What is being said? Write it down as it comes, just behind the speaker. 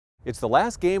It's the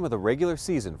last game of the regular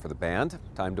season for the band.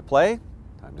 Time to play,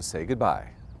 time to say goodbye.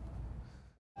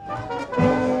 I'm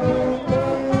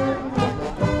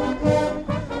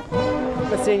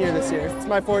a senior this year. It's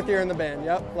my 4th year in the band.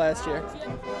 Yep, last year.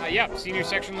 Yep, senior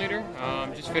section leader.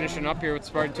 Just finishing up here with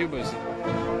Spartan Tubas.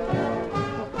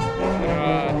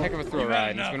 Heck of a thrill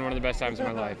ride. It's been one of the best times of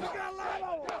my life.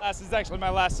 This is actually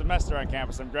my last semester on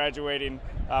campus. I'm graduating,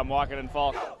 walking in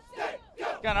fall.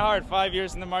 Kind of hard, 5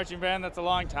 years in the marching band, that's a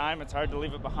long time. It's hard to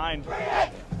leave it behind.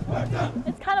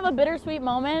 It's kind of a bittersweet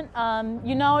moment.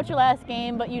 You know it's your last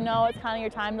game, but you know it's kind of your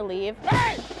time to leave.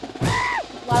 A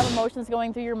lot of emotions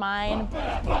going through your mind.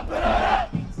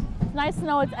 It's nice to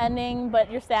know it's ending,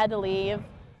 but you're sad to leave.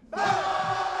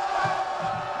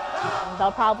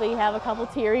 They'll probably have a couple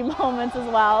teary moments as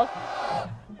well.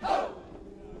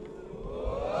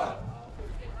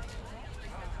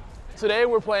 Today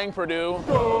we're playing Purdue.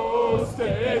 Go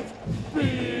State,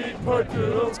 beat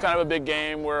Purdue. It's kind of a big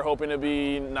game. We're hoping to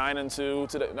be 9-2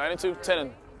 today.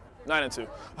 9-2? 9-2.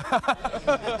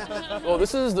 Well,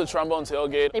 this is the trombone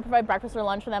tailgate. They provide breakfast or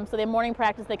lunch for them, so they have morning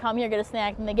practice, they come here, get a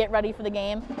snack, and they get ready for the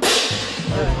game.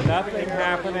 There's nothing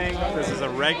happening. This is a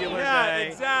regular day. Yeah,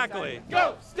 exactly.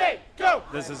 Go State, go!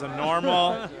 This is a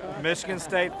normal Michigan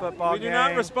State football game. We do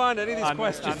not respond to any of these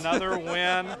questions. Another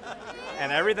win,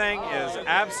 and everything is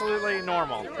absolutely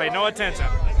normal. Pay no attention.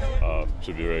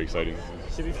 Should be very exciting.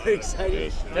 Should be very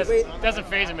exciting. Yes. Doesn't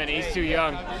faze him any, he's too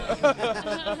young.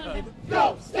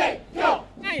 Go State, go!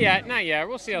 Not yet.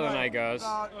 We'll see how the night goes.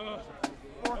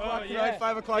 4 o'clock tonight,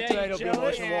 5 o'clock tonight, it'll be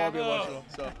emotional, we'll all be emotional.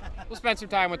 So. We'll spend some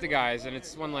time with the guys, and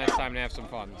it's one last time to have some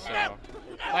fun. So,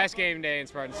 last game day in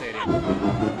Spartan Stadium.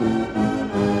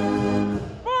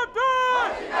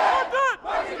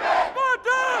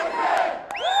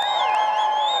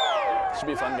 Should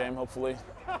be a fun game, hopefully.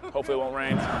 Hopefully it won't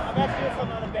rain. I'm actually from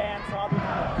another band, so I'll be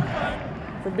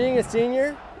fine. For being a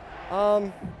senior,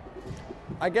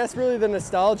 I guess really the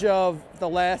nostalgia of the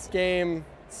last game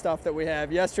stuff that we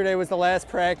have. Yesterday was the last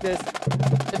practice.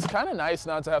 It's kind of nice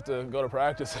not to have to go to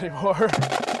practice anymore.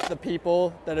 The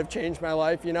people that have changed my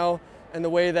life, you know, and the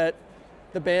way that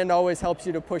the band always helps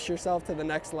you to push yourself to the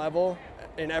next level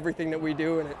in everything that we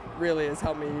do, and it really has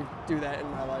helped me do that in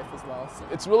my life as well. So.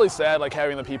 It's really sad, like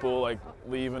having the people like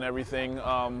leave and everything.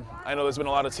 I know there's been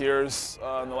a lot of tears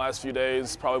in the last few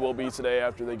days. Probably will be today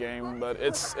after the game, but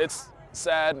it's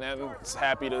sad and it's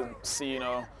happy to see, you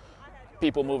know,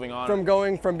 people moving on. From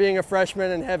going from being a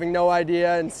freshman and having no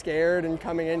idea and scared and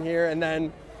coming in here and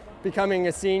then becoming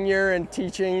a senior and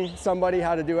teaching somebody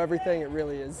how to do everything, it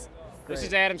really is great. This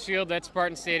is Adams Field, that's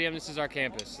Spartan Stadium, this is our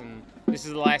campus, and this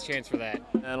is the last chance for that.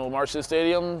 And we'll march to the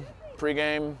stadium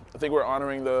pregame. I think we're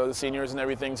honoring the seniors and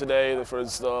everything today for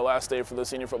the last day for the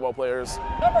senior football players.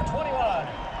 Number 21,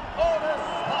 Otis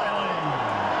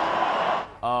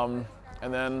Smiley.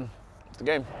 And then the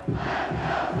game.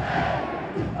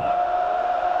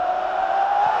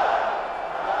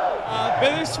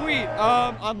 Bittersweet.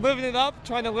 I'm living it up,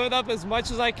 trying to live it up as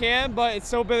much as I can, but it's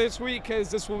so bittersweet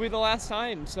because this will be the last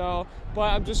time. So,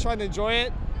 but I'm just trying to enjoy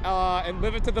it and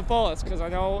live it to the fullest because I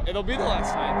know it'll be the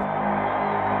last time.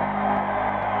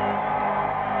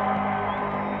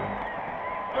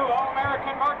 New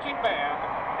All-American Marching Band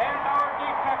and our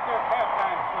detective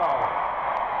halftime show.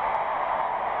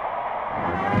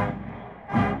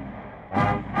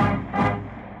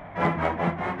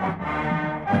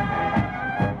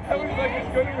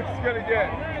 Gonna get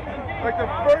like the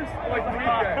first weekend,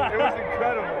 it was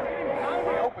incredible.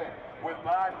 We open with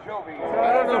Bon Jovi.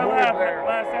 I don't know who was there.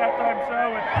 Last halftime show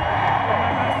with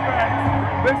my best friends.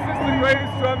 This is the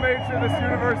greatest drum major this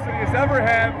university has ever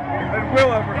had and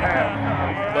will ever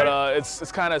have. But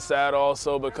it's kind of sad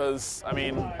also because I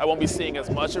mean I won't be seeing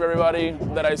as much of everybody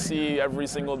that I see every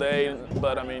single day.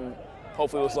 But I mean.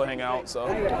 Hopefully we'll still hang out, so.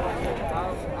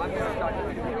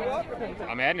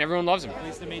 I'm Ed, and everyone loves him.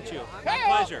 Nice to meet you. My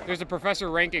pleasure. There's a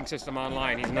professor ranking system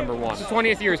online. He's #1. He's the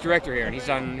 20th year as director here, and he's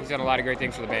done a lot of great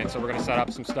things for the band. So we're going to set up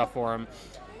some stuff for him,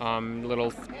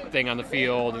 little thing on the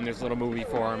field, and there's a little movie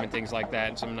for him and things like that,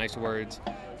 and some nice words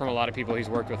from a lot of people he's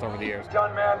worked with over the years.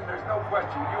 John Madden, there's no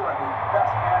question you are the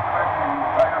best band director in the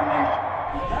entire nation.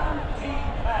 John T.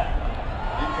 Madden,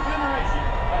 in commemoration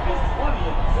of his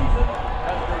 20th season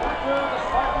as director of the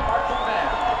Spartan Marching Band.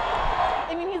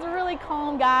 I mean, he's a really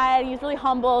calm guy, and he's really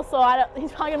humble, so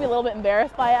he's probably going to be a little bit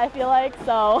embarrassed by it, I feel like,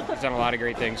 so. He's done a lot of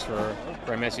great things for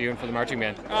MSU and for the marching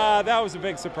band. That was a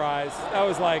big surprise. That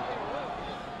was like,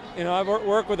 you know, I've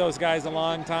worked with those guys a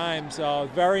long time, so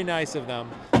very nice of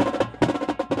them.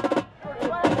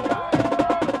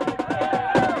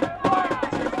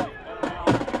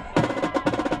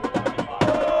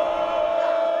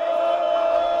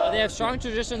 They have have strong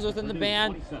traditions within the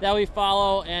band that we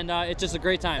follow, and it's just a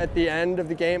great time. At the end of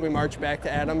the game, we march back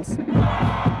to Adams.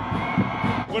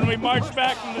 When we march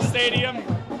back from the stadium,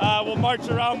 we'll march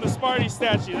around the Sparty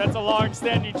statue. That's a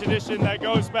long-standing tradition that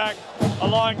goes back a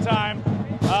long time.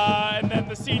 And then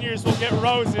the seniors will get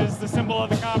roses, the symbol of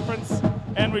the conference,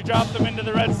 and we drop them into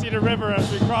the Red Cedar River as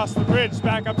we cross the bridge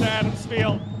back up to Adams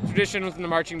Field. Tradition within the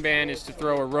marching band is to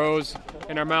throw a rose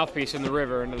and our mouthpiece in the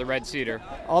river into the Red Cedar.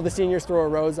 All the seniors throw a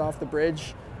rose off the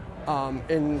bridge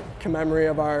in commemory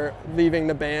of our leaving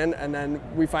the band, and then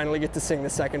we finally get to sing the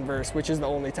second verse, which is the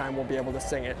only time we'll be able to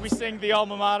sing it. We sing the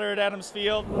alma mater at Adams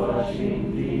Field.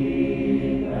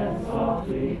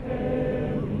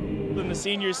 Then the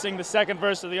seniors sing the second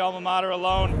verse of the alma mater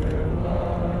alone.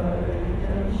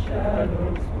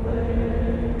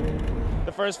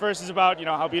 The first verse is about,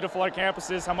 how beautiful our campus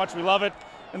is, how much we love it,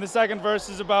 and the second verse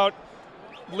is about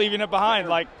leaving it behind,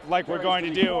 like we're going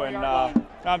to do, and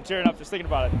I'm tearing up just thinking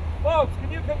about it. Folks,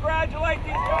 can you congratulate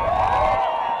these guys?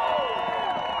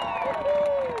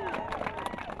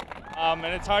 And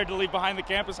it's hard to leave behind the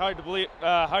campus, hard to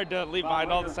leave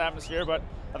behind all this atmosphere, but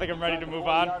I think I'm ready to move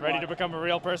on, ready to become a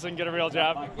real person, get a real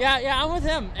job. Yeah, I'm with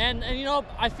him, and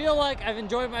I feel like I've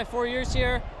enjoyed my 4 years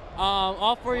here.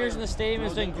 All 4 years in the stadium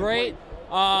has been great.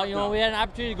 We had an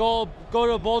opportunity to go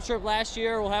to a bowl trip last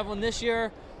year. We'll have one this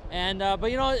year. But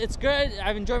it's good.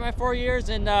 I've enjoyed my 4 years,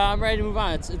 and I'm ready to move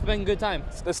on. It's been a good time.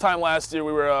 This time last year,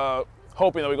 we were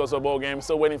hoping that we go to a bowl game.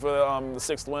 Still waiting for the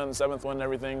 6th win, 7th win, and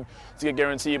everything to get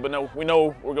guaranteed. But no, we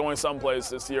know we're going someplace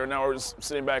this year. Now we're just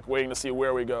sitting back waiting to see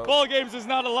where we go. Bowl games is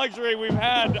not a luxury we've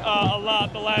had a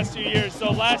lot the last few years. So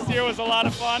last year was a lot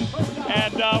of fun,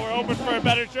 and we're hoping for a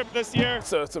better trip this year.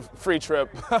 It's a free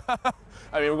trip.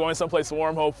 we're going someplace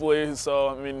warm, hopefully.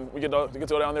 So, we get to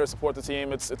go down there and support the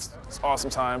team. It's an awesome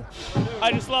time.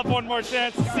 I just love one more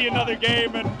chance to see another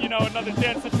game and, another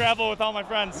chance to travel with all my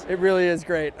friends. It really is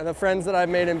great. And the friends that I've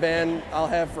made in band, I'll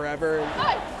have forever.